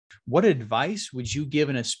what advice would you give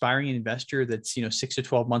an aspiring investor that's, 6 to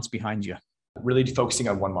 12 months behind you? Really focusing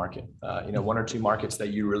on one market, one or two markets that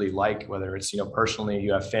you really like, whether it's, personally,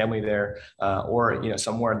 you have family there, or,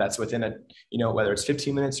 somewhere that's within whether it's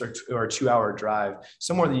 15 minutes or a 2-hour drive,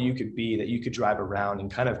 somewhere that you could be, that you could drive around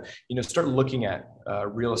and kind of, start looking at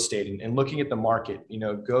real estate and looking at the market,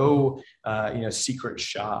 go, secret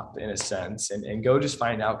shop in a sense, and go just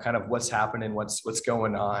find out kind of what's happening, what's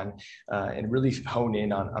going on, and really hone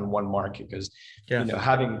in on one market. Because,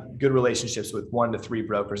 having good relationships with 1 to 3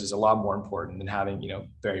 brokers is a lot more important than having,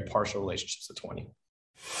 very partial relationships with 20.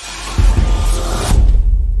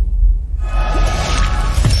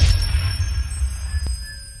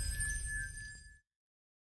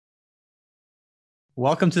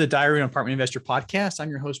 Welcome to the Diary of an Apartment Investor podcast. I'm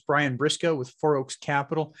your host, Brian Briscoe with Four Oaks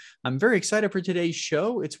Capital. I'm very excited for today's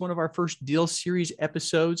show. It's one of our first deal series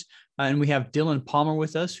episodes, and we have Dylan Palmer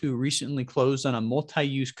with us, who recently closed on a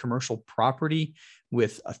multi-use commercial property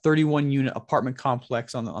with a 31-unit apartment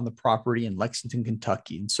complex on the property in Lexington,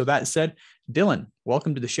 Kentucky. And so that said, Dylan,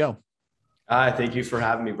 welcome to the show. Hi, thank you for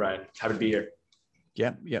having me, Brian. Happy to be here.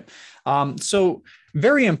 Yeah. So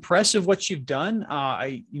very impressive what you've done.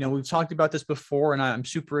 We've talked about this before, and I'm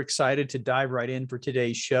super excited to dive right in for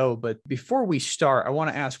today's show. But before we start, I want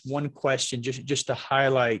to ask one question just to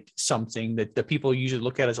highlight something that the people usually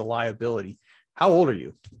look at as a liability. How old are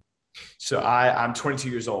you? So I'm 22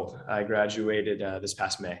 years old. I graduated this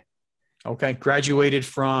past May. Okay. Graduated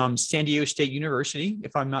from San Diego State University,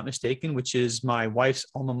 if I'm not mistaken, which is my wife's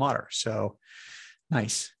alma mater. So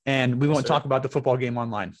nice. And we won't talk about the football game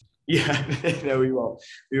online. Yeah, no, we won't.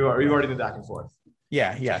 We've already been back and forth.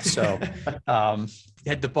 Yeah. So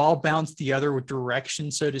had the ball bounced the other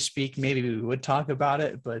direction, so to speak, maybe we would talk about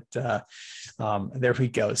it, but there we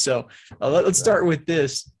go. So let's start with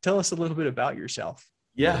this. Tell us a little bit about yourself.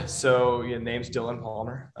 Yeah. So name's Dylan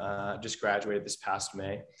Palmer. Just graduated this past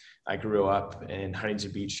May. I grew up in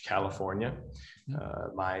Huntington Beach, California.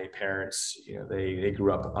 My parents, they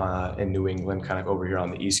grew up in New England, kind of over here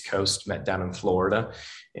on the East Coast, met down in Florida,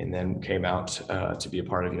 and then came out to be a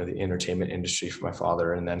part of, the entertainment industry for my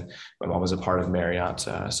father. And then my mom was a part of Marriott.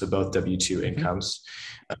 So both W-2 incomes,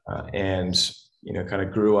 and, kind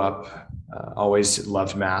of grew up, always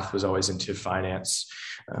loved math, was always into finance,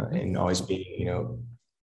 and always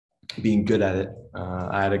being good at it.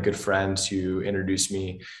 I had a good friend who introduced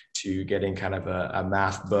me to getting kind of a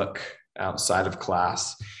math book outside of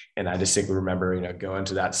class. And I distinctly remember, going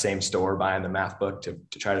to that same store, buying the math book to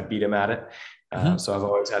try to beat him at it. So I've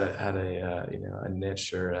always had a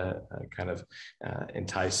niche or a kind of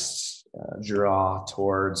enticed draw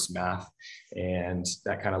towards math. And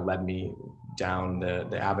that kind of led me down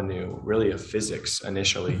the avenue really of physics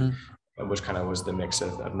initially. Which kind of was the mix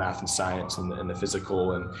of math and science and the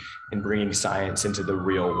physical and bringing science into the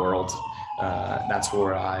real world. That's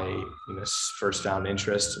where I first found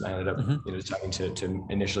interest, and I ended up deciding to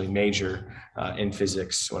initially major in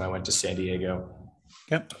physics when I went to San Diego.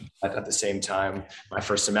 Yep. At the same time, my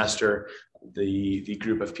first semester, the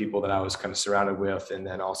group of people that I was kind of surrounded with, and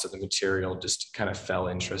then also the material just kind of fell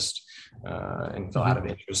out of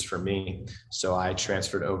interest for me. So I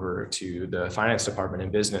transferred over to the finance department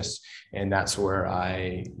in business, and that's where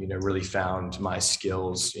I, really found my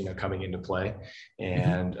skills, coming into play.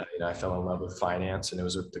 And I fell in love with finance, and it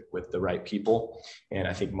was with the right people. And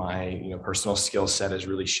I think my, personal skill set has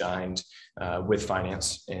really shined with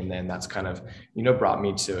finance. And then that's kind of, brought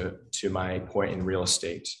me to my point in real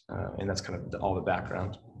estate. And that's kind of all the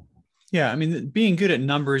background. Yeah. I mean, being good at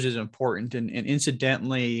numbers is important. And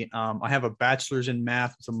incidentally, I have a bachelor's in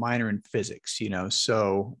math with a minor in physics,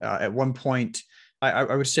 so at one point,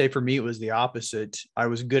 I would say for me, it was the opposite. I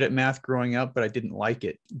was good at math growing up, but I didn't like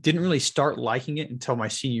it. Didn't really start liking it until my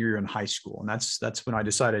senior year in high school. And that's when I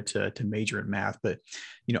decided to major in math, but,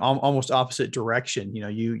 almost opposite direction.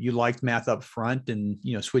 You liked math up front and,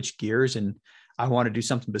 switched gears, and I want to do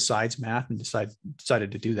something besides math and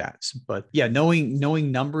decided to do that. But yeah,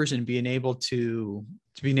 knowing numbers and being able to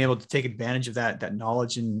take advantage of that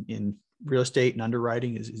knowledge in real estate and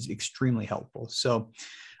underwriting is extremely helpful. So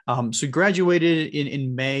you graduated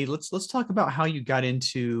in May. Let's talk about how you got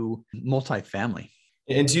into multifamily.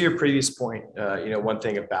 And to your previous point, one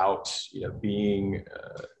thing about, being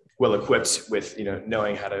well equipped with,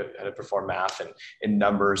 knowing how to perform math and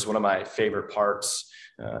numbers, one of my favorite parts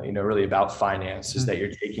really about finance, is that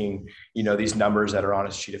you're taking, these numbers that are on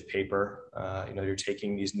a sheet of paper, you're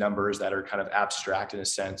taking these numbers that are kind of abstract in a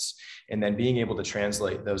sense, and then being able to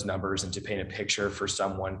translate those numbers and to paint a picture for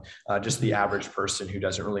someone, just the average person who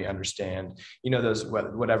doesn't really understand, those,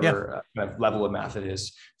 whatever kind of level of math it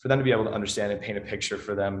is, for them to be able to understand and paint a picture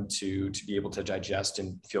for them to be able to digest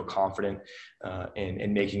and feel confident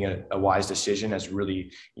in making a wise decision has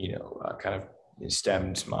really, kind of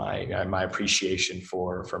stemmed my appreciation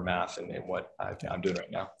for math and what I'm doing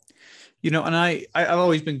right now. And I've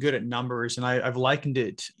always been good at numbers, and I've likened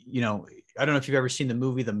it, I don't know if you've ever seen the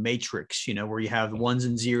movie The Matrix, where you have the ones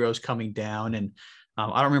and zeros coming down, and I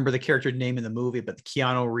don't remember the character's name in the movie, but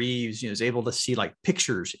Keanu Reeves, is able to see like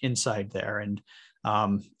pictures inside there. And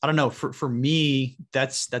I don't know, for me,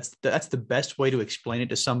 that's the best way to explain it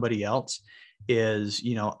to somebody else is,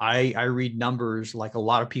 I read numbers like a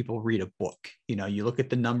lot of people read a book. You look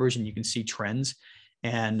at the numbers and you can see trends.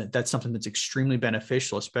 And that's something that's extremely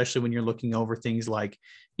beneficial, especially when you're looking over things like,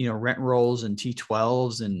 rent rolls and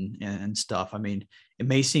T12s and stuff. I mean, it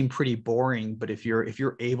may seem pretty boring, but if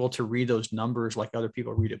you're able to read those numbers like other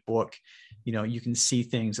people read a book, you can see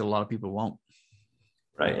things that a lot of people won't.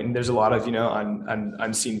 Right. And there's a lot of,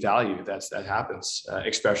 unseen value that happens,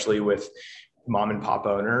 especially with mom and pop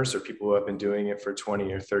owners or people who have been doing it for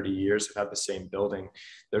 20 or 30 years, have had the same building.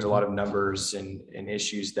 There's a lot of numbers and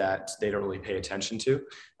issues that they don't really pay attention to.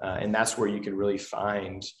 And that's where you can really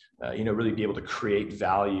find, really be able to create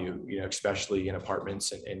value, especially in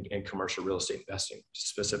apartments and commercial real estate investing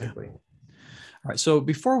specifically. Yeah. All right. So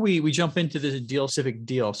before we jump into this specific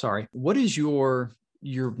deal, what is your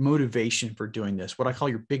motivation for doing this? What I call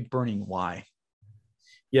your big burning why?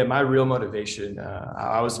 Yeah, my real motivation,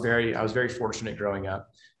 I was very fortunate growing up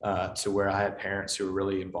to where I had parents who were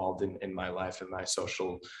really involved in my life and my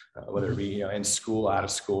social, whether it be, in school, out of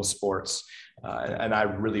school, sports. And I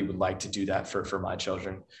really would like to do that for my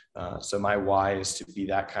children. So my why is to be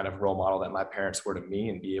that kind of role model that my parents were to me,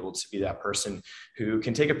 and be able to be that person who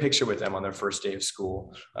can take a picture with them on their first day of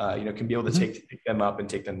school, can be able to take them up and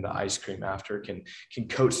take them to ice cream after, can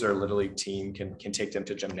coach their little league team, can take them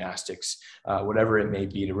to gymnastics, whatever it may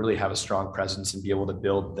be, to really have a strong presence and be able to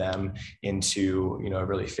build them into, a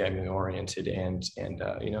really family oriented and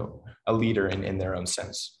a leader in their own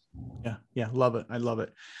sense. Yeah. Love it. I love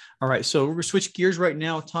it. All right. So we're going to switch gears right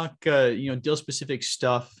now, talk, deal specific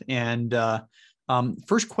stuff. And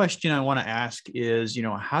first question I want to ask is,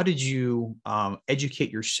 how did you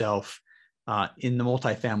educate yourself in the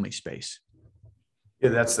multifamily space? Yeah,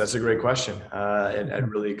 that's a great question. It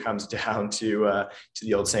really comes down to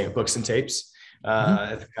the old saying, books and tapes.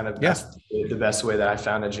 It's kind of that's the best way that I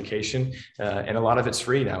found education. And a lot of it's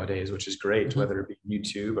free nowadays, which is great, whether it be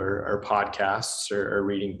YouTube or podcasts or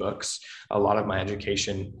reading books. A lot of my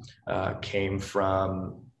education came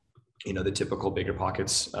from, the typical Bigger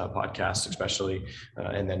Pockets podcasts, especially,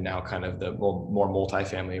 and then now kind of the more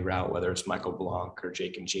multifamily route, whether it's Michael Blanc or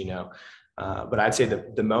Jake and Gino. But I'd say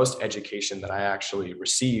that the most education that I actually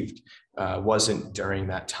received wasn't during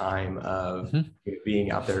that time of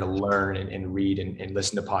being out there to learn and read and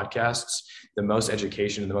listen to podcasts. The most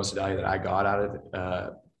education and the most value that I got out of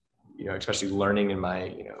it, especially learning in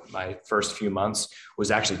my first few months, was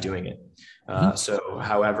actually doing it. So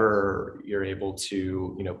however you're able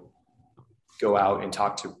to, go out and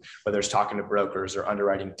talk to, whether it's talking to brokers or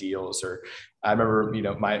underwriting deals, or I remember,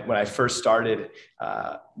 when I first started,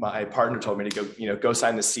 my partner told me to go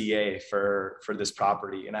sign the CA for this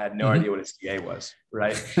property. And I had no idea what a CA was,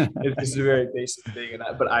 right? It's a very basic thing.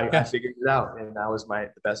 But I figured it out. And that was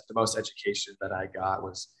the most education that I got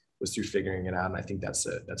was through figuring it out. And I think that's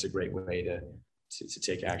a great way to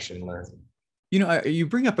take action and learn. You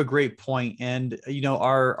bring up a great point, and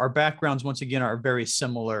our backgrounds once again are very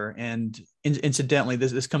similar. And incidentally,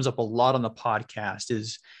 this comes up a lot on the podcast.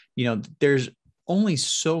 Is there's only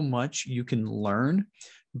so much you can learn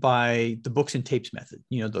by the books and tapes method.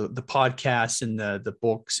 The podcasts and the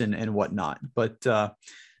books and whatnot. But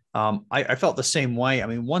I felt the same way. I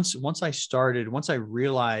mean, once I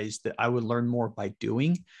realized that I would learn more by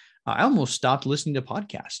doing, I almost stopped listening to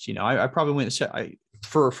podcasts. I probably went and said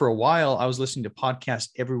for a while, I was listening to podcasts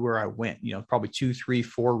everywhere I went, probably 2, 3,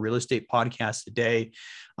 4 real estate podcasts a day.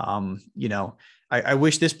 I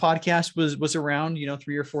wish this podcast was around,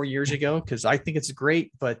 3 or 4 years ago, because I think it's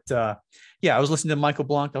great. But I was listening to Michael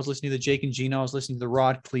Blanc. I was listening to the Jake and Gino. I was listening to the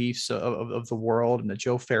Rod Cleefs of the world and the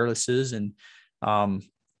Joe Fairlesses. And,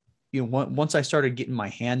 once I started getting my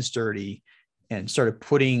hands dirty and started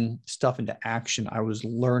putting stuff into action, I was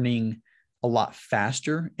learning a lot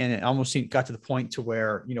faster. And it almost got to the point to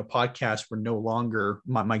where, podcasts were no longer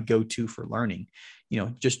my go-to for learning.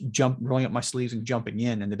 Just rolling up my sleeves and jumping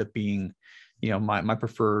in ended up being, my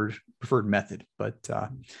preferred method. But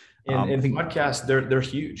And I think, podcasts, they're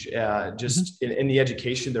huge. Mhm. Just in the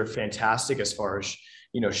education, they're fantastic as far as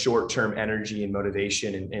short-term energy and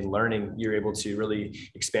motivation and learning. You're able to really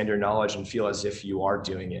expand your knowledge and feel as if you are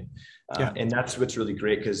doing it. Yeah. And that's what's really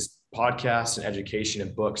great, because podcasts and education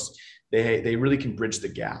and books, they really can bridge the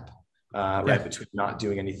gap. Right, Yeah. between not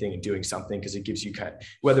doing anything and doing something, because it gives you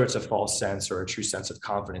whether it's a false sense or a true sense of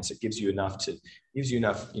confidence, it gives you enough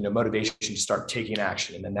motivation to start taking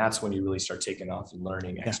action, and then that's when you really start taking off and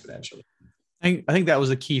learning Yeah. exponentially. I think that was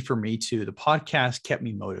the key for me too. The podcast kept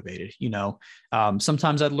me motivated.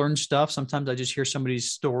 Sometimes I'd learn stuff. Sometimes I just hear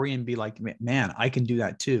somebody's story and be like, man, I can do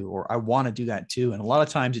that too, or I want to do that too. And a lot of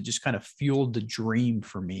times it just kind of fueled the dream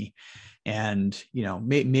for me. And,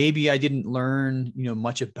 maybe I didn't learn,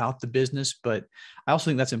 much about the business, but I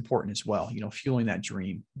also think that's important as well, fueling that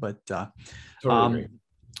dream. But, Totally agree.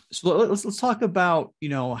 so let's talk about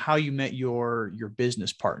how you met your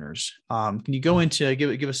business partners. Can you go into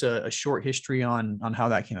give us a short history on how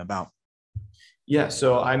that came about? Yeah,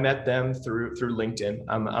 so I met them through LinkedIn.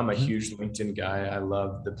 I'm a Mhm. huge LinkedIn guy. I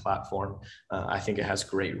love the platform. I think it has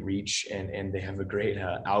great reach, and they have a great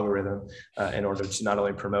algorithm in order to not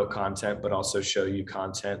only promote content but also show you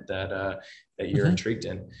content that you're Mhm. intrigued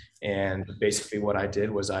in. And basically, what I did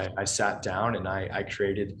was I sat down and I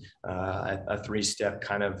created a 3-step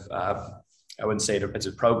kind of. I wouldn't say it's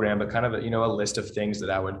a program, but kind of a list of things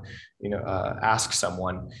that I would ask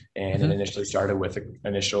someone. And it Mhm. initially started with an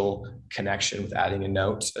initial connection with adding a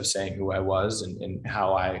note of saying who I was and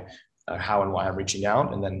how and why I'm reaching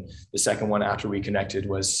out. And then the second one after we connected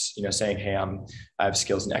was, saying, hey, I have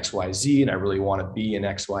skills in XYZ and I really want to be in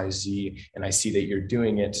XYZ. And I see that you're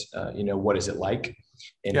doing it. What is it like?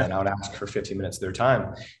 And Yeah. then I would ask for 15 minutes of their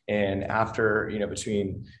time. And after,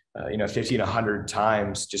 between 50 and 100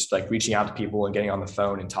 times, just like reaching out to people and getting on the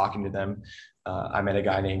phone and talking to them, I met a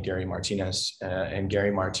guy named Gary Martinez, and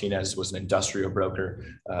Gary Martinez was an industrial broker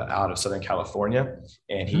out of Southern California.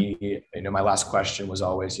 And Mhm. he, my last question was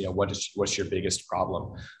always, what's your biggest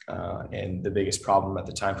problem? And the biggest problem at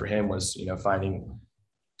the time for him was, finding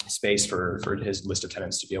space for his list of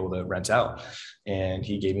tenants to be able to rent out. And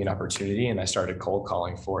he gave me an opportunity, and I started cold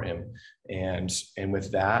calling for him. And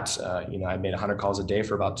with that, I made 100 calls a day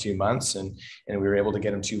for about 2 months, and we were able to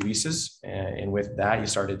get him 2 leases. And with that, he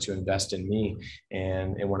started to invest in me.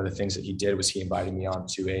 And one of the things that he did was he invited me on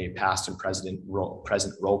to a past and present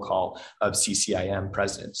roll call of CCIM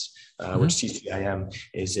presidents, which Mhm. CCIM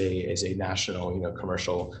is a national,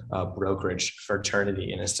 commercial brokerage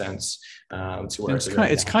fraternity in a sense, to where And it's a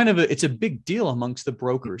very it's a big deal amongst the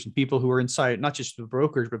brokers and people who are inside, not just the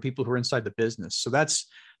brokers, but people who are inside the business. So that's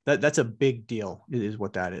a big deal, is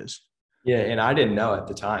what that is. Yeah, and I didn't know at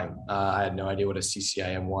the time. I had no idea what a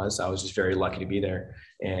CCIM was. I was just very lucky to be there,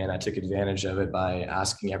 and I took advantage of it by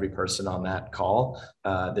asking every person on that call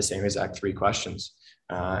the same exact 3 questions.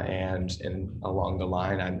 And along the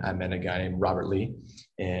line, I met a guy named Robert Lee,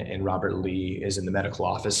 and Robert Lee is in the medical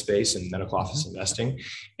office space and medical office Mhm. investing,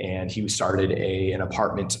 and he started an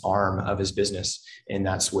apartment arm of his business, and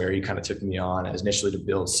that's where he kind of took me on as initially to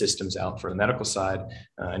build systems out for the medical side.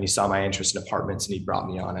 And he saw my interest in apartments, and he brought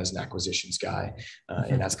me on as an acquisitions guy.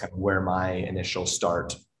 And Mhm. that's kind of where my initial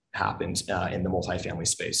start happened in the multifamily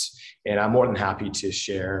space. And I'm more than happy to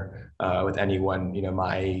share with anyone,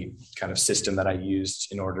 my kind of system that I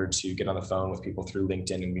used in order to get on the phone with people through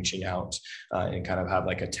LinkedIn and reaching out, and kind of have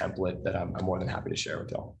like a template that I'm more than happy to share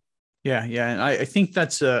with y'all. Yeah, yeah, and I think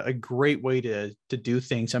that's a great way to do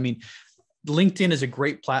things. I mean, LinkedIn is a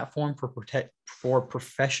great platform for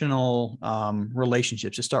professional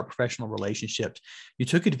relationships, to start professional relationships. You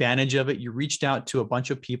took advantage of it. You reached out to a bunch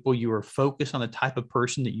of people. You were focused on the type of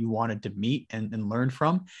person that you wanted to meet and learn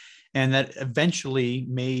from, and that eventually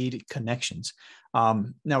made connections.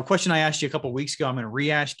 Now, a question I asked you a couple of weeks ago, I'm going to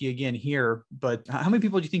re-ask you again here. But how many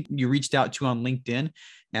people do you think you reached out to on LinkedIn,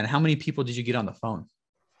 and how many people did you get on the phone?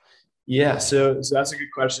 Yeah, so that's a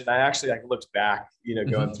good question. I actually like looked back, going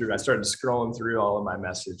Mm-hmm. through. I started scrolling through all of my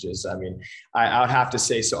messages. I mean, I would have to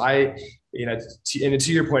say, so and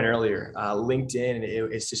to your point earlier, LinkedIn,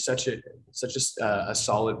 it's just such a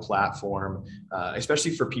solid platform,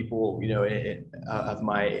 especially for people, of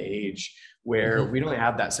my age, where Mm-hmm. we don't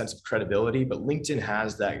have that sense of credibility, but LinkedIn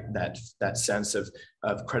has that sense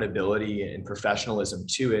of credibility and professionalism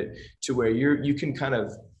to it, to where you can kind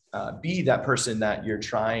of be that person that you're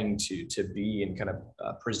trying to be and kind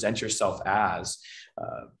of present yourself as,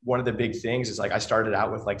 one of the big things is like I started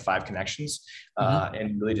out with like 5 connections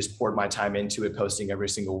and really just poured my time into it, posting every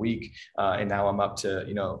single week. And now I'm up to,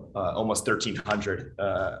 almost 1,300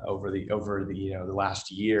 over the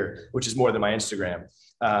last year, which is more than my Instagram.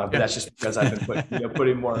 But that's just because I've been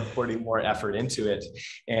putting more effort into it.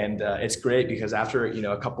 And it's great because after,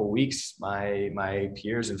 a couple of weeks, my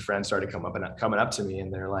peers and friends started coming up to me,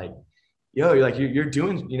 and they're like, yo, you're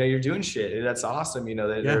doing shit. That's awesome.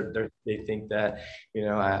 They think that,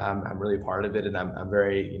 I'm really a part of it, and I'm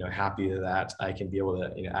very, happy that I can be able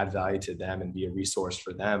to, add value to them and be a resource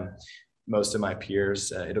for them. Most of my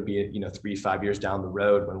peers, it'll be, 3-5 years down the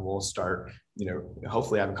road when we'll start,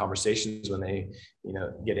 hopefully having conversations when they,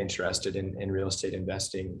 get interested in real estate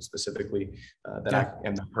investing specifically, that I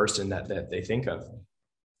am the person that they think of.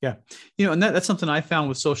 Yeah. And that's something I found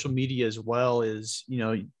with social media as well is,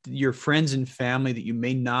 your friends and family that you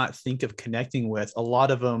may not think of connecting with, a lot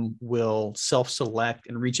of them will self-select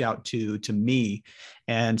and reach out to me.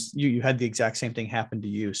 And you had the exact same thing happen to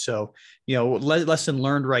you. So, lesson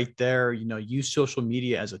learned right there, use social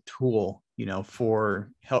media as a tool, for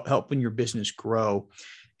helping your business grow.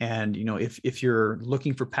 And, if you're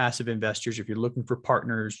looking for passive investors, if you're looking for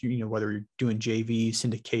partners, whether you're doing JV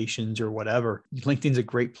syndications or whatever, LinkedIn's a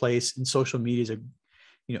great place, and social media is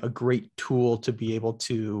a great tool to be able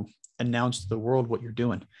to announce to the world what you're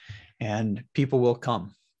doing, and people will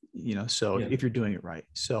come, if you're doing it right.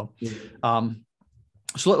 So,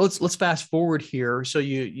 so let's fast forward here. So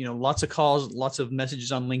lots of calls, lots of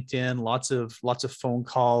messages on LinkedIn, lots of phone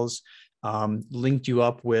calls. Linked you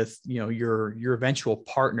up with, your eventual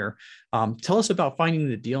partner. Tell us about finding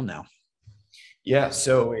the deal now. Yeah,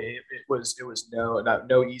 so it was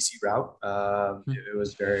no easy route. It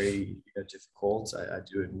was very difficult. I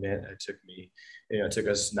do admit it took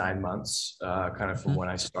us 9 months, kind of from when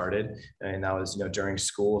I started, and that was during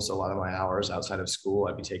school. So a lot of my hours outside of school,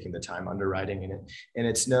 I'd be taking the time underwriting, and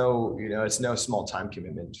it's no small time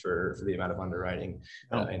commitment for the amount of underwriting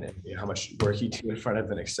and how much work you do in front of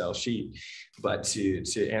an Excel sheet. But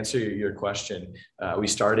to answer your question, we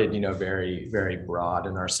started very, very broad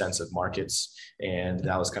in our sense of markets. And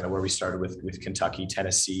that was kind of where we started with Kentucky,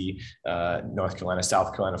 Tennessee, North Carolina,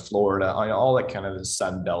 South Carolina, Florida, all that kind of the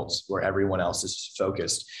Sun Belts where everyone else is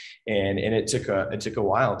focused. And it took a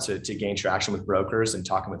while to gain traction with brokers, and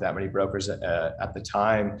talking with that many brokers at the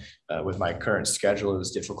time. With my current schedule, it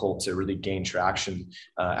was difficult to really gain traction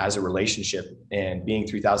as a relationship, and being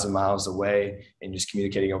 3,000 miles away and just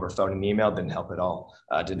communicating over phone and email didn't help at all.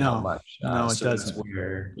 Didn't help much. No, it doesn't.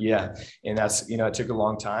 And that's, it took a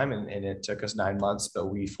long time, and it took us 9 months, but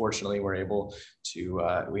we fortunately were able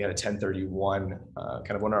to, we had a 1031,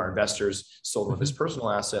 kind of one of our investors sold one of his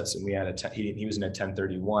personal assets, and we had he was in a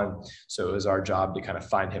 1031. So it was our job to kind of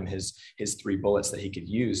find him his 3 bullets that he could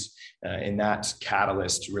use. And that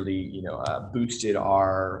catalyst really, boosted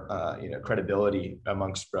our, credibility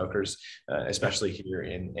amongst brokers, especially here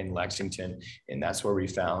in Lexington. And that's where we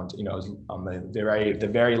found, on the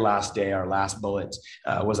very last day, our last bullet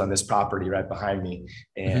was on this property right behind me.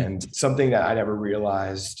 And something that I never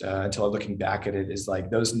realized until looking back at it is like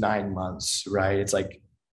those 9 months, right? It's like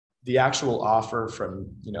the actual offer from,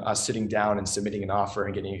 us sitting down and submitting an offer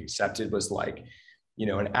and getting accepted was like,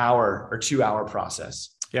 an hour or 2 hour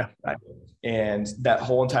process. Yeah. Right? And that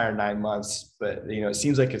whole entire 9 months, but, it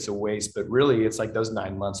seems like it's a waste, but really it's like those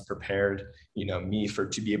 9 months prepared, me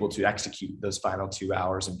to be able to execute those final 2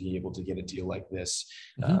 hours and be able to get a deal like this.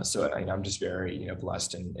 So I'm just very,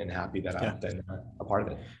 blessed and happy that I've been a part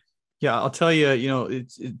of it. Yeah, I'll tell you,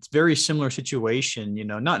 it's very similar situation,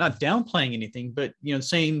 not downplaying anything, but,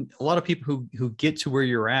 saying a lot of people who get to where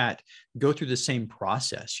you're at go through the same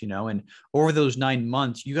process, and over those 9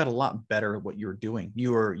 months, you got a lot better at what you're doing.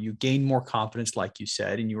 You gain more confidence, like you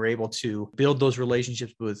said, and you were able to build those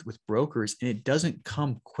relationships with brokers, and it doesn't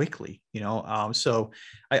come quickly, so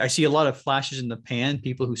I see a lot of flashes in the pan,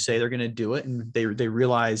 people who say they're going to do it, and they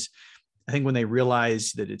realize, I think when they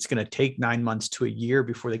realize that it's going to take 9 months to a year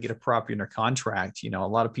before they get a property under contract, a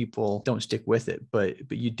lot of people don't stick with it, but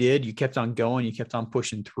you did, you kept on going, you kept on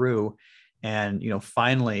pushing through, and,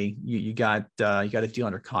 finally you got a deal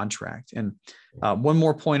under contract. And one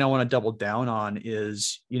more point I want to double down on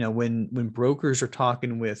is, when brokers are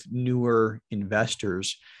talking with newer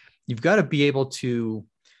investors, you've got to be able to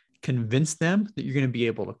convince them that you're going to be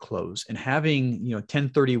able to close, and having,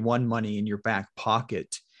 1031 money in your back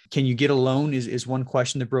pocket. Can you get a loan is one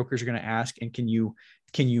question the brokers are going to ask. And can you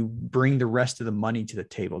bring the rest of the money to the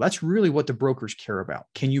table? That's really what the brokers care about.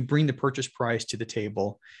 Can you bring the purchase price to the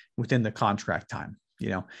table within the contract time?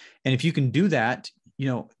 And if you can do that,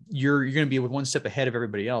 you're going to be one step ahead of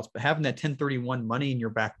everybody else. But having that 1031 money in your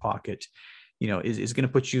back pocket, is going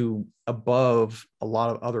to put you above a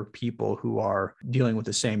lot of other people who are dealing with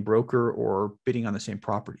the same broker or bidding on the same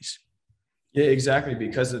properties. Yeah, exactly.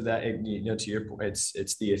 Because of that, to your point,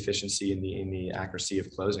 it's the efficiency and the accuracy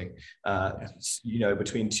of closing. Yeah.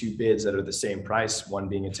 Between two bids that are the same price, one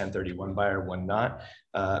being a 1031 buyer, one not,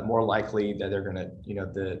 more likely that they're going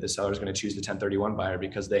to, the seller's going to choose the 1031 buyer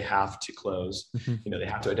because they have to close. Mm-hmm. They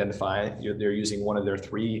have to identify. They're using one of their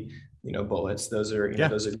three, bullets. Those are,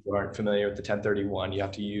 those who aren't familiar with the 1031. You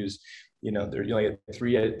have to use. There you only have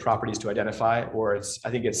three properties to identify, or there's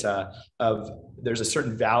a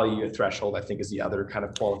certain value threshold, I think is the other kind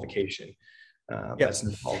of qualification that's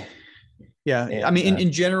involved. Yeah. And, I mean,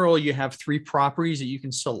 in general, you have three properties that you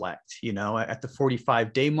can select, at the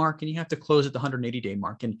 45-day mark, and you have to close at the 180-day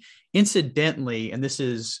mark. And incidentally, and this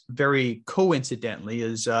is very coincidentally,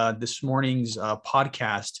 is this morning's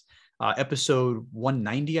podcast, episode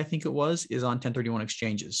 190, I think it was, is on 1031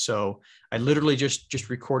 exchanges. So I literally just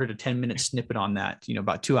recorded a 10-minute snippet on that,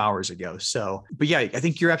 about 2 hours ago. So, but yeah, I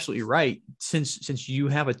think you're absolutely right. Since you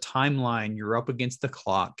have a timeline, you're up against the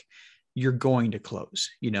clock, you're going to close,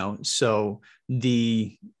 so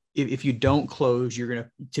if you don't close, you're going to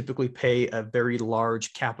typically pay a very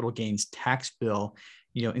large capital gains tax bill,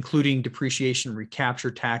 including depreciation, recapture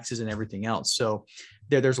taxes, and everything else. So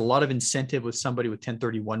there's a lot of incentive with somebody with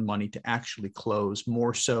 1031 money to actually close,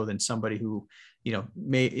 more so than somebody who,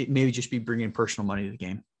 may just be bringing personal money to the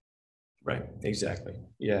game. Right. Exactly.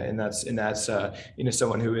 Yeah. And that's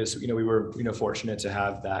someone who is, we were, fortunate to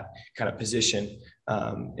have that kind of position.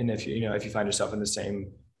 And if you find yourself in the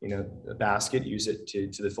same, basket, use it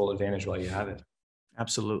to the full advantage while you have it.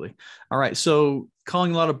 Absolutely. All right. So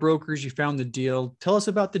calling a lot of brokers, you found the deal. Tell us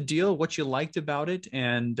about the deal, what you liked about it,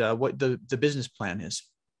 and what the business plan is.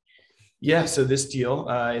 Yeah. So this deal,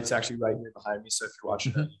 it's actually right here behind me. So if you're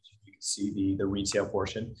watching, you can see the retail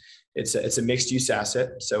portion. It's a mixed use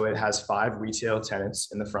asset. So it has 5 retail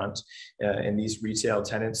tenants in the front. And these retail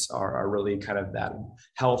tenants are really kind of that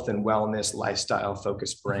health and wellness lifestyle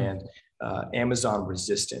focused brand. Amazon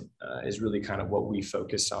resistant is really kind of what we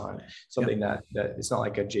focus on. Something that it's not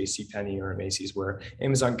like a JCPenney or a Macy's where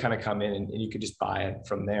Amazon kind of come in and you could just buy it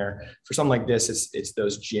from there. For something like this, it's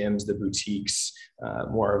those gyms, the boutiques,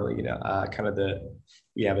 more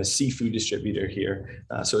we have a seafood distributor here.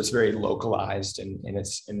 So it's very localized and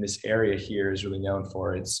it's in this area here is really known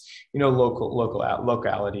for its,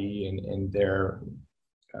 locality and their,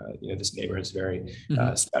 this neighborhood is very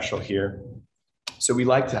special here. So we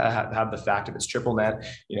like to have the fact of it's triple net,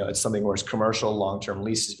 it's something where it's commercial, long-term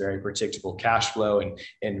leases, very predictable cash flow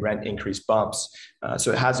and rent increase bumps.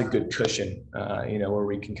 So it has a good cushion, where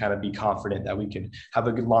we can kind of be confident that we can have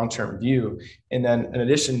a good long-term view. And then in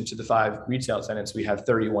addition to the 5 retail tenants, we have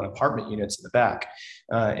 31 apartment units in the back.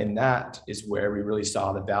 And that is where we really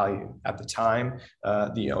saw the value. At the time,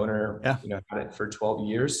 the owner, had it for 12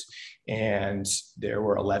 years and there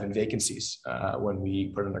were 11 vacancies when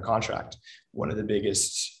we put it under contract. One of the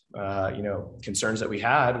biggest, concerns that we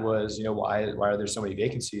had was, why are there so many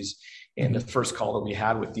vacancies? And the first call that we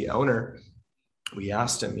had with the owner, we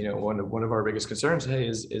asked him, one of our biggest concerns, hey,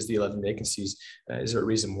 is the 11 vacancies, is there a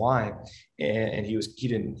reason why? And he was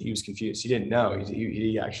confused. He didn't know.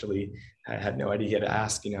 He actually had no idea. He had to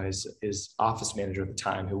ask, his office manager at the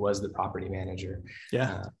time, who was the property manager,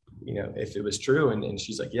 if it was true. And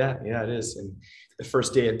she's like, yeah, it is. And the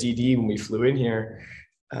first day of DD, when we flew in here,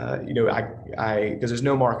 because there's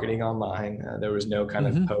no marketing online, there was no kind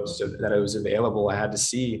of post that it was available. I had to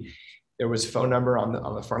see there was a phone number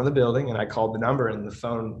on the front of the building, and I called the number, and the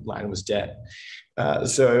phone line was dead.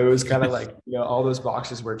 So it was kind of like all those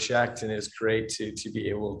boxes were checked, and it's great to be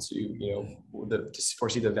able to to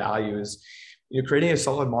foresee the value is creating a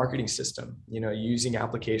solid marketing system, using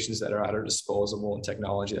applications that are at our disposal and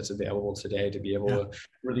technology that's available today to be able to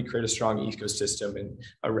really create a strong ecosystem and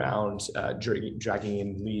around dragging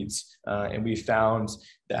in leads. And we found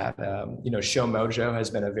that, Show Mojo has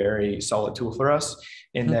been a very solid tool for us.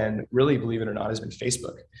 And then really, believe it or not, has been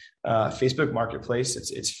Facebook. Facebook Marketplace,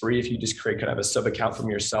 it's free if you just create kind of a sub account from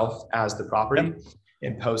yourself as the property.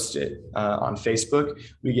 And post it on Facebook.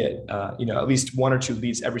 We get, at least 1 or 2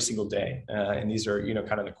 leads every single day. And these are,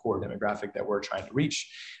 kind of the core demographic that we're trying to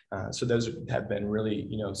reach. So those have been really,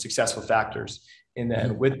 successful factors. And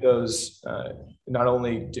then with those, not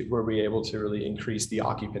only were we able to really increase the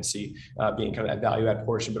occupancy, being kind of that value add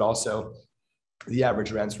portion, but also The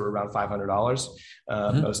average rents were around $500.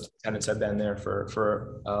 Mhm. Most tenants have been there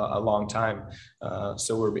for a long time.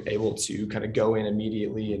 So we're able to kind of go in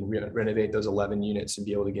immediately and renovate those 11 units and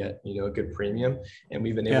be able to get, a good premium. And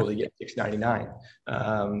we've been Yeah. able to get $699.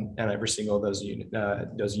 And every single of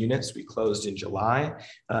those units we closed in July,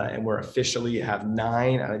 and we're officially have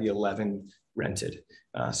 9 out of the 11 rented.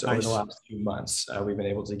 So over the Nice. last few months, we've been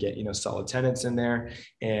able to get, solid tenants in there.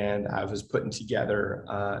 And I was putting together,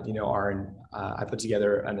 I put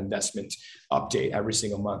together an investment update every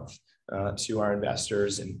single month to our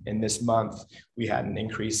investors. And in this month, we had an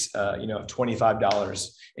increase, of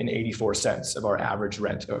 $25.84 of our average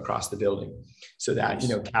rent across the building. So that,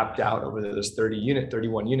 Nice. capped out over those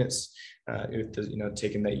 31 units.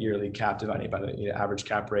 Taking that yearly cap divided by the average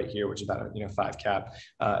cap rate here, which is about a 5 cap,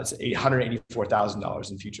 it's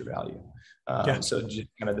 $884,000 in future value. Yeah. So just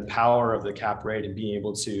kind of the power of the cap rate and being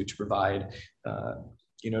able to provide,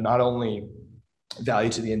 not only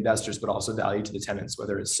value to the investors, but also value to the tenants,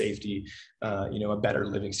 whether it's safety, a better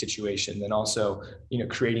living situation, then also,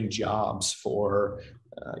 creating jobs for,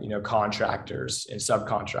 contractors and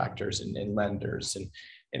subcontractors and lenders.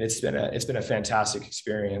 And it's been a fantastic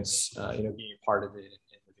experience, being part of it and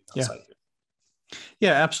living Yeah. outside of it.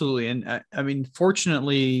 Yeah, absolutely. And I mean,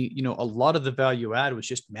 fortunately, a lot of the value add was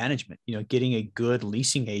just management, getting a good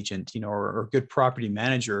leasing agent, or good property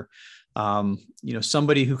manager,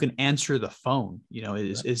 somebody who can answer the phone,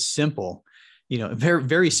 is simple, very,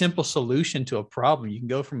 very simple solution to a problem. You can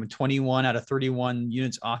go from a 21 out of 31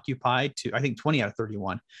 units occupied to, I think, 20 out of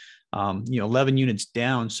 31, 11 units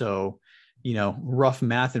down. So, rough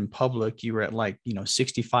math in public, you were at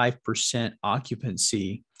 65%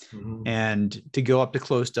 occupancy. Mm-hmm. And to go up to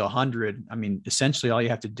close to 100, I mean, essentially all you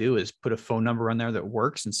have to do is put a phone number on there that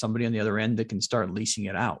works and somebody on the other end that can start leasing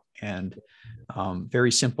it out. And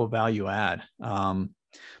very simple value add.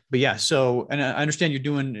 But yeah, so, and I understand you're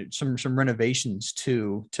doing some renovations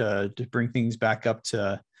too, to bring things back up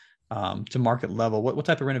to market level. What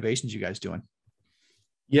type of renovations you guys doing?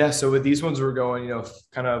 Yeah, so with these ones, we're going,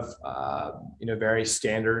 kind of, very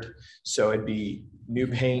standard. So it'd be new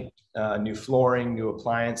paint, new flooring, new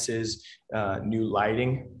appliances, new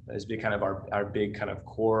lighting has been kind of our big kind of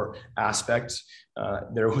core aspect.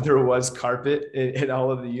 There was carpet in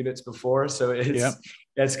all of the units before, so Yeah.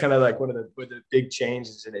 that's kind of like one of the big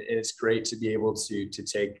changes, and it's great to be able to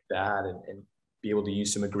take that and be able to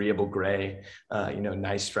use some agreeable gray,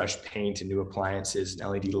 nice fresh paint and new appliances and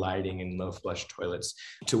LED lighting and low flush toilets,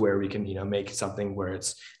 to where we can, make something where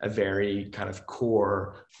it's a very kind of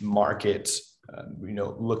core market,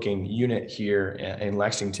 looking unit here in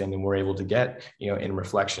Lexington, and we're able to get, in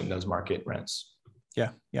reflection, those market rents.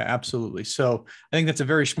 Yeah, absolutely. So I think that's a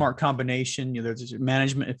very smart combination. There's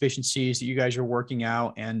management efficiencies that you guys are working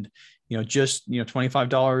out, and just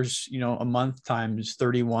 $25, a month times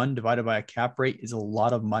 31 divided by a cap rate is a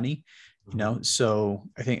lot of money. So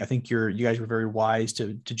I think you guys were very wise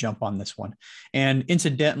to jump on this one. And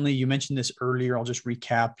incidentally, you mentioned this earlier. I'll just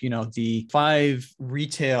recap. The 5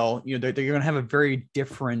 retail, they're going to have a very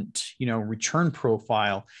different, return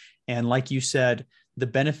profile. And like you said, the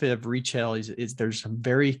benefit of retail is there's some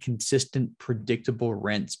very consistent, predictable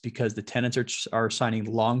rents, because the tenants are signing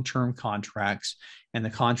long-term contracts, and the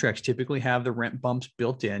contracts typically have the rent bumps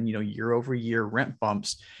built in, year over year rent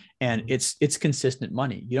bumps, and it's consistent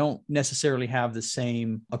money. You don't necessarily have the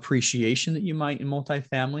same appreciation that you might in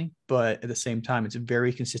multifamily, but at the same time, it's a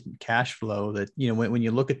very consistent cash flow that, when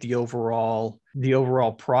you look at the overall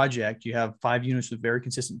project, you have 5 units with very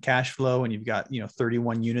consistent cash flow, and you've got,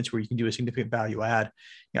 31 units where you can do a significant value add.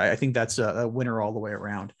 I think that's a winner all the way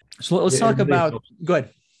around. So let's talk about, go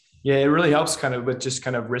ahead. Yeah, it really helps kind of with just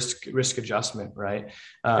kind of risk adjustment, right?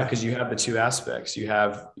 Because you have the 2 aspects. You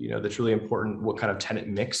have, that's really important, what kind of tenant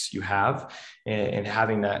mix you have, and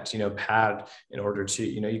having that, pad in order to,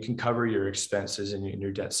 you can cover your expenses and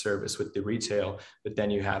your debt service with the retail, but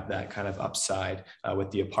then you have that kind of upside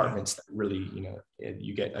with the apartments that really,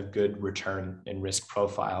 you get a good return and risk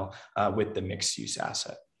profile with the mixed use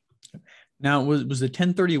asset. Now, was the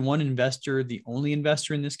 1031 investor the only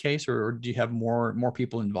investor in this case, or do you have more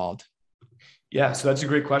people involved? Yeah, so that's a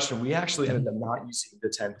great question. We actually ended up not using the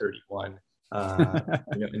 1031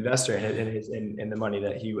 investor and the money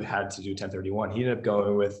that he had to do 1031. He ended up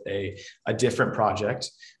going with a different project,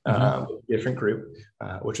 different group.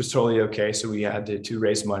 which was totally okay. So we had to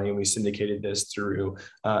raise money, and we syndicated this through,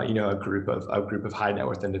 a group of high net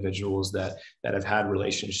worth individuals that have had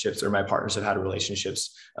relationships, or my partners have had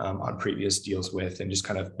relationships on previous deals with, and just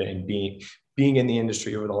kind of being in the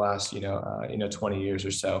industry over the last 20 years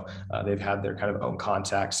or so. They've had their kind of own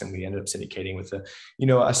contacts, and we ended up syndicating with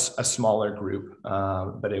a smaller group,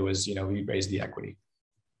 but it was, we raised the equity.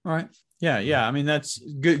 All right. Yeah. Yeah. I mean, that's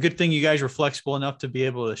good thing you guys were flexible enough to be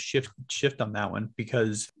able to shift on that one,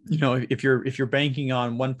 because, if you're banking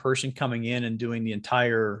on one person coming in and doing the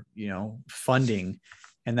entire, funding,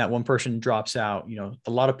 and that one person drops out,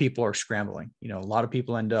 a lot of people are scrambling. A lot of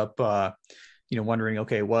people end up, wondering,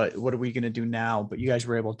 okay, what are we going to do now? But you guys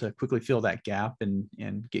were able to quickly fill that gap and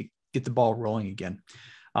get the ball rolling again.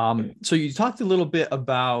 So you talked a little bit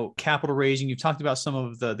about capital raising. You talked about some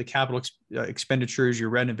of the capital expenditures, your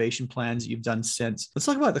renovation plans that you've done since. Let's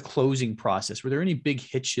talk about the closing process. Were there any big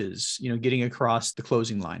hitches, getting across the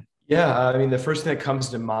closing line? Yeah, I mean, the first thing that comes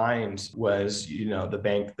to mind was, the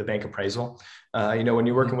bank appraisal. When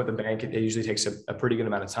you're working with a bank, it usually takes a pretty good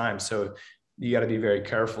amount of time. So you got to be very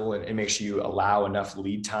careful and make sure you allow enough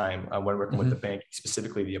lead time when working with the bank,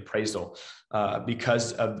 specifically the appraisal,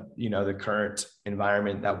 because of the current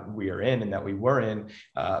environment that we are in and that we were in.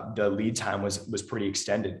 The lead time was pretty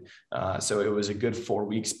extended, so it was a good 4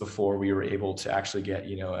 weeks before we were able to actually get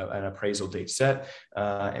an appraisal date set,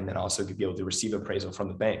 and then also to be able to receive appraisal from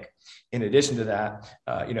the bank. In addition to that,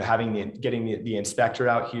 getting the inspector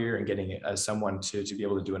out here and getting someone to be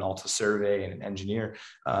able to do an Alta survey and an engineer,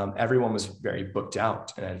 everyone was very booked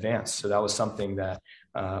out in advance. So that was something that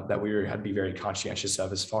we had to be very conscientious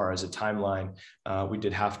of as far as a timeline. We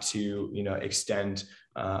did have to, extend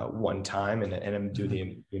one time and do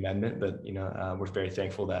the amendment, but we're very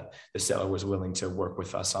thankful that the seller was willing to work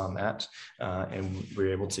with us on that, and we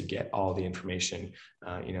were able to get all the information,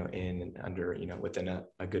 in under within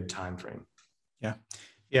a good time frame. Yeah.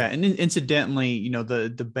 Yeah. And incidentally,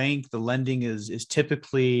 the bank, the lending is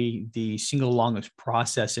typically the single longest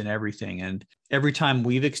process in everything. And every time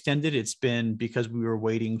we've extended, it's been because we were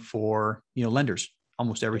waiting for, lenders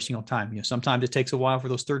almost every single time. Sometimes it takes a while for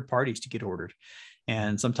those third parties to get ordered.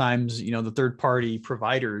 And sometimes, the third party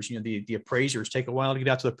providers, the appraisers take a while to get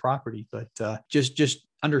out to the property, but just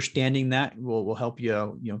understanding that will help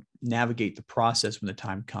you, navigate the process when the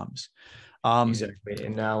time comes. Exactly.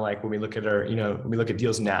 And now, like when we look at when we look at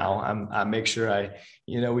deals now, I make sure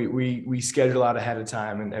we schedule out ahead of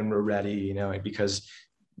time and we're ready, because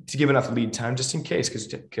to give enough lead time just in case,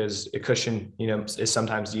 because a cushion, is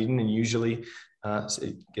sometimes needed, and usually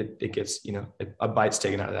it gets, a bite's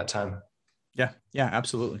taken out of that time. Yeah. Yeah,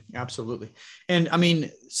 absolutely. Absolutely. And I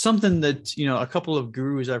mean, something that, a couple of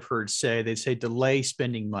gurus I've heard say, they say, delay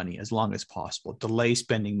spending money as long as possible. Delay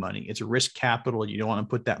spending money. It's a risk capital. You don't want to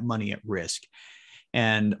put that money at risk.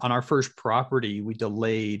 And on our first property, we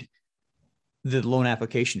delayed the loan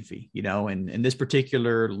application fee, and this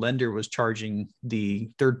particular lender was charging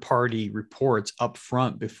the third party reports up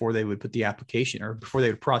front before they would put the application, or before they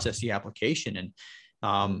would process the application. And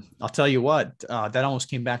I'll tell you what, that almost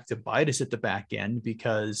came back to bite us at the back end,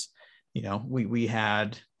 because,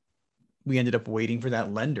 we ended up waiting for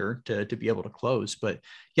that lender to be able to close. But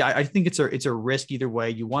yeah, I think it's a risk either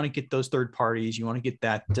way. You want to get those third parties, you want to get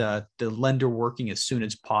that, the lender working as soon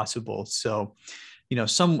as possible. So,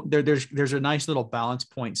 there's a nice little balance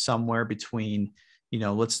point somewhere between,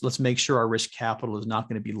 let's make sure our risk capital is not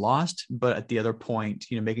going to be lost, but at the other point,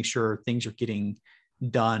 making sure things are getting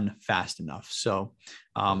done fast enough. So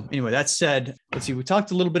anyway, that said, let's see, we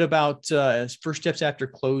talked a little bit about first steps after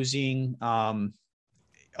closing.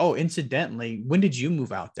 Incidentally, when did you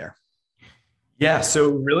move out there? Yeah, so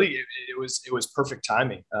really it was perfect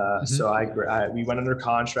timing. So we went under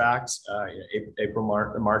contract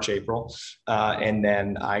March, April, and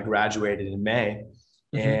then I graduated in May,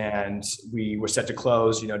 and we were set to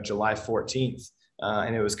close, July 14th,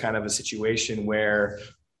 and it was kind of a situation where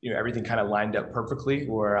everything kind of lined up perfectly,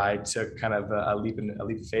 where I took kind of a leap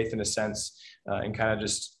of faith in a sense, and kind of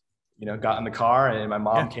just, got in the car, and my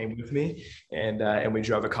mom came with me, and we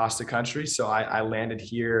drove across the country. So I landed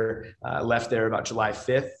here, left there about July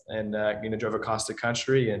 5th, and drove across the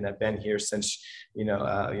country, and I've been here since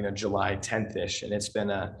July 10th ish, and it's been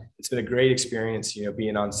a great experience,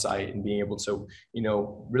 being on site and being able to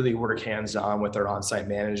really work hands on with our on-site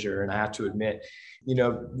manager. And I have to admit,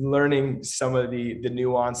 learning some of the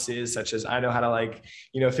nuances, such as I know how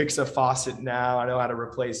to fix a faucet now. I know how to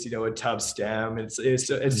replace, a tub stem. It's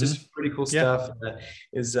just pretty cool stuff.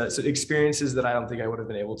 So experiences that I don't think I would have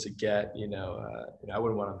been able to get, I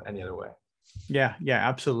wouldn't want them any other way. Yeah,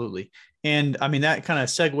 absolutely. And I mean, that kind of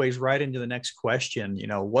segues right into the next question.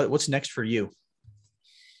 What's next for you?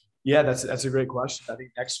 Yeah, that's a great question. I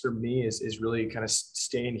think next for me is really kind of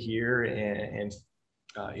staying here and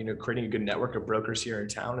creating a good network of brokers here in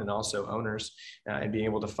town and also owners, and being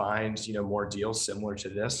able to find, more deals similar to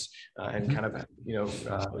this, and Mhm. kind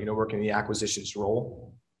of, working the acquisitions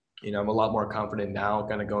role. I'm a lot more confident now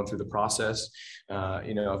kind of going through the process,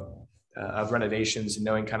 of renovations, and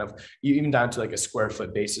knowing kind of even down to like a square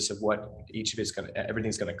foot basis of what each of it's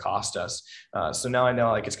everything's going to cost us. So now I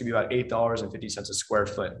know like it's going to be about $8.50 a square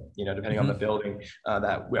foot, depending on the Mhm. building,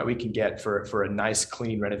 that we can get for a nice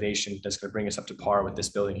clean renovation that's going to bring us up to par with this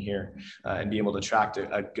building here, and be able to attract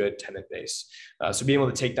a good tenant base. So being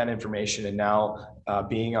able to take that information and now,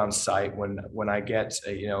 being on site when I get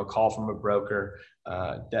a call from a broker,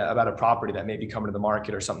 about a property that may be coming to the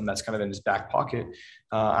market or something that's kind of in his back pocket,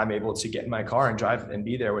 I'm able to get in my car and drive and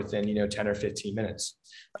be there within 10 or 15 minutes,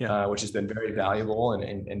 Yeah. which has been very valuable,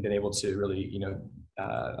 and been able to really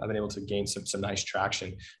I've been able to gain some nice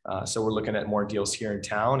traction. So we're looking at more deals here in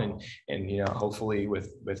town, and hopefully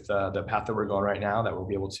with the path that we're going right now, that we'll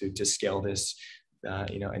be able to scale this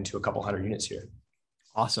into a couple hundred units here.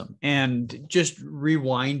 Awesome. And just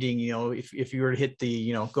rewinding, if you were to hit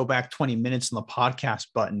the, go back 20 minutes on the podcast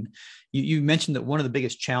button, you mentioned that one of the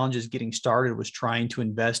biggest challenges getting started was trying to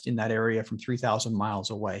invest in that area from 3,000 miles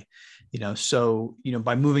away. So,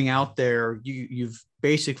 by moving out there, you've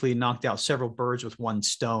basically knocked out several birds with one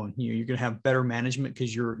stone. You're going to have better management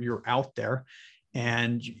because you're out there,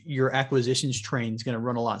 and your acquisitions train is going to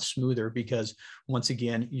run a lot smoother because once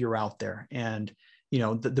again, you're out there. And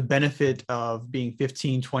the benefit of being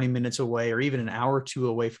 15, 20 minutes away, or even an hour or two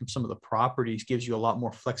away from some of the properties, gives you a lot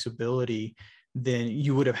more flexibility than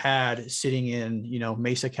you would have had sitting in, La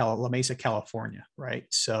Mesa, California. Right.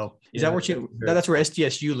 So is that Yeah, where that's where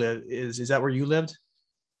SDSU live is that where you lived?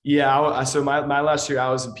 yeah. So my last year I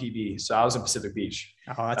was in PB, so I was in Pacific Beach.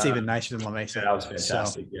 Oh, that's Uh, even nicer than La Mesa. that was So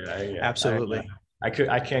fantastic. Yeah. absolutely. I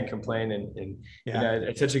can't complain, and Yeah.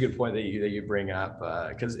 it's such a good point that you bring up,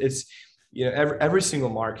 because it's every single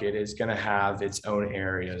market is going to have its own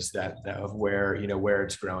areas that of where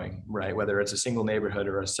it's growing, right? Whether it's a single neighborhood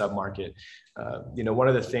or a sub market. One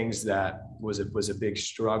of the things that was a big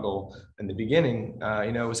struggle in the beginning,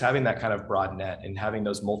 was having that kind of broad net and having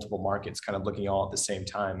those multiple markets kind of looking all at the same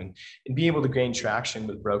time, and being able to gain traction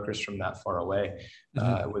with brokers from that far away,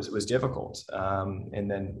 Mhm. was difficult. And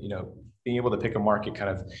then being able to pick a market kind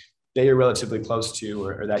of that you're relatively close to,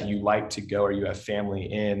 or that you like to go, or you have family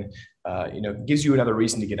in, gives you another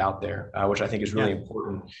reason to get out there, which I think is really Yeah.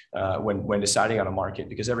 important, when deciding on a market,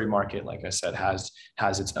 because every market, like I said,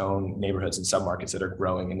 has its own neighborhoods and submarkets that are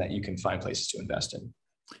growing and that you can find places to invest in.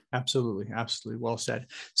 Absolutely. Absolutely. Well said.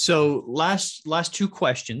 So last two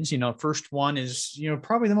questions, first one is,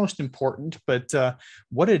 probably the most important, but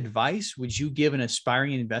what advice would you give an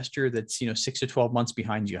aspiring investor that's, 6 to 12 months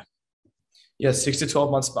behind you? Yeah, 6 to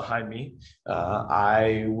 12 months behind me.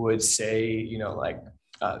 I would say,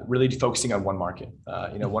 really focusing on one market,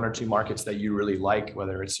 one or two markets that you really like,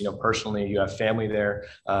 whether it's, personally, you have family there,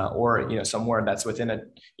 or, somewhere that's within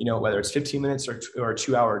whether it's 15 minutes or a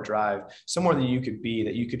 2 hour drive, somewhere that you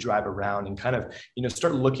could drive around and kind of,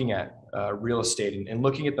 start looking at real estate, and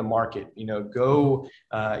looking at the market, go,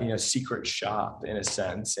 secret shop in a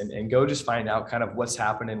sense, and go just find out kind of what's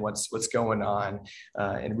happening, what's going on,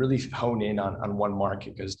 and really hone in on one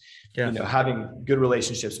market, because Yeah. having good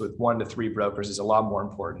relationships with 1 to 3 brokers is a lot more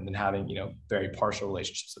important than having very partial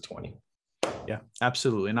relationships with 20. Yeah,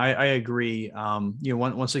 absolutely. And I agree.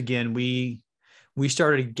 Once again, we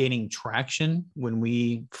started gaining traction when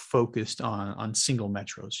we focused on single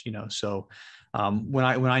metros, so when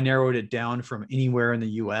I narrowed it down from anywhere in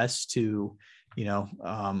the US to,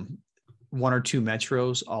 one or two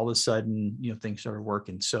metros, all of a sudden, things started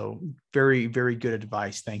working. So very, very good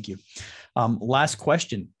advice. Thank you. Last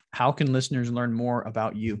question. How can listeners learn more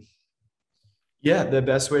about you? Yeah, the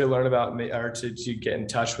best way to learn about me, or to get in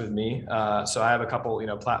touch with me. So I have a couple,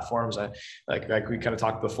 platforms. I like we kind of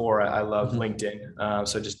talked before. I love Mhm. LinkedIn.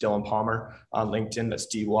 So just Dylan Palmer on LinkedIn. That's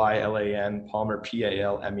Dylan Palmer,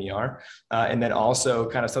 Palmer. And then also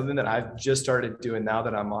kind of something that I've just started doing now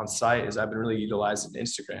that I'm on site is I've been really utilizing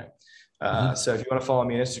Instagram. Mhm. So if you want to follow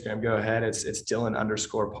me on Instagram, go ahead. It's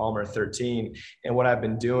Dylan_Palmer13. And what I've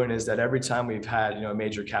been doing is that every time we've had, a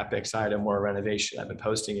major CapEx item or a renovation, I've been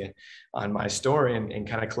posting it on my story, and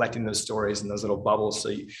kind of collecting those stories and those little bubbles.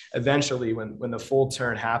 So eventually when the full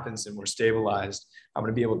turn happens and we're stabilized, I'm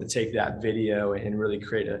going to be able to take that video and really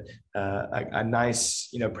create a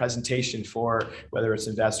nice, presentation for whether it's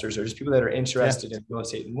investors or just people that are Yeah. interested in real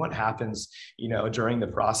estate and what happens, during the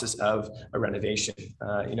process of a renovation.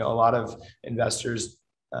 A lot of investors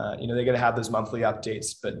they get to have those monthly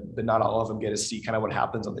updates, but not all of them get to see kind of what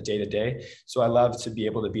happens on the day to day. So I love to be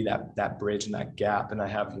able to be that bridge and that gap. And I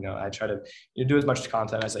have, I try to do as much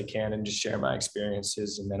content as I can and just share my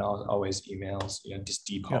experiences. And then I'll always emails, just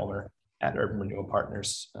dpalmer@Urban Renewal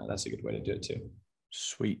Partners. That's a good way to do it too.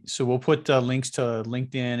 Sweet. So we'll put links to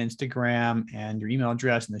LinkedIn, Instagram, and your email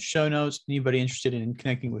address in the show notes. Anybody interested in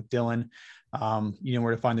connecting with Dylan, you know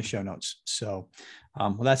where to find the show notes. So,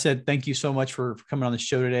 well, that said, thank you so much for coming on the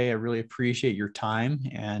show today. I really appreciate your time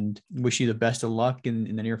and wish you the best of luck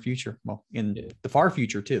in the near future. Well, in the far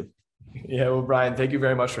future too. Yeah. Well, Brian, thank you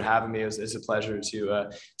very much for having me. It's a pleasure to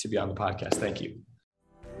be on the podcast. Thank you.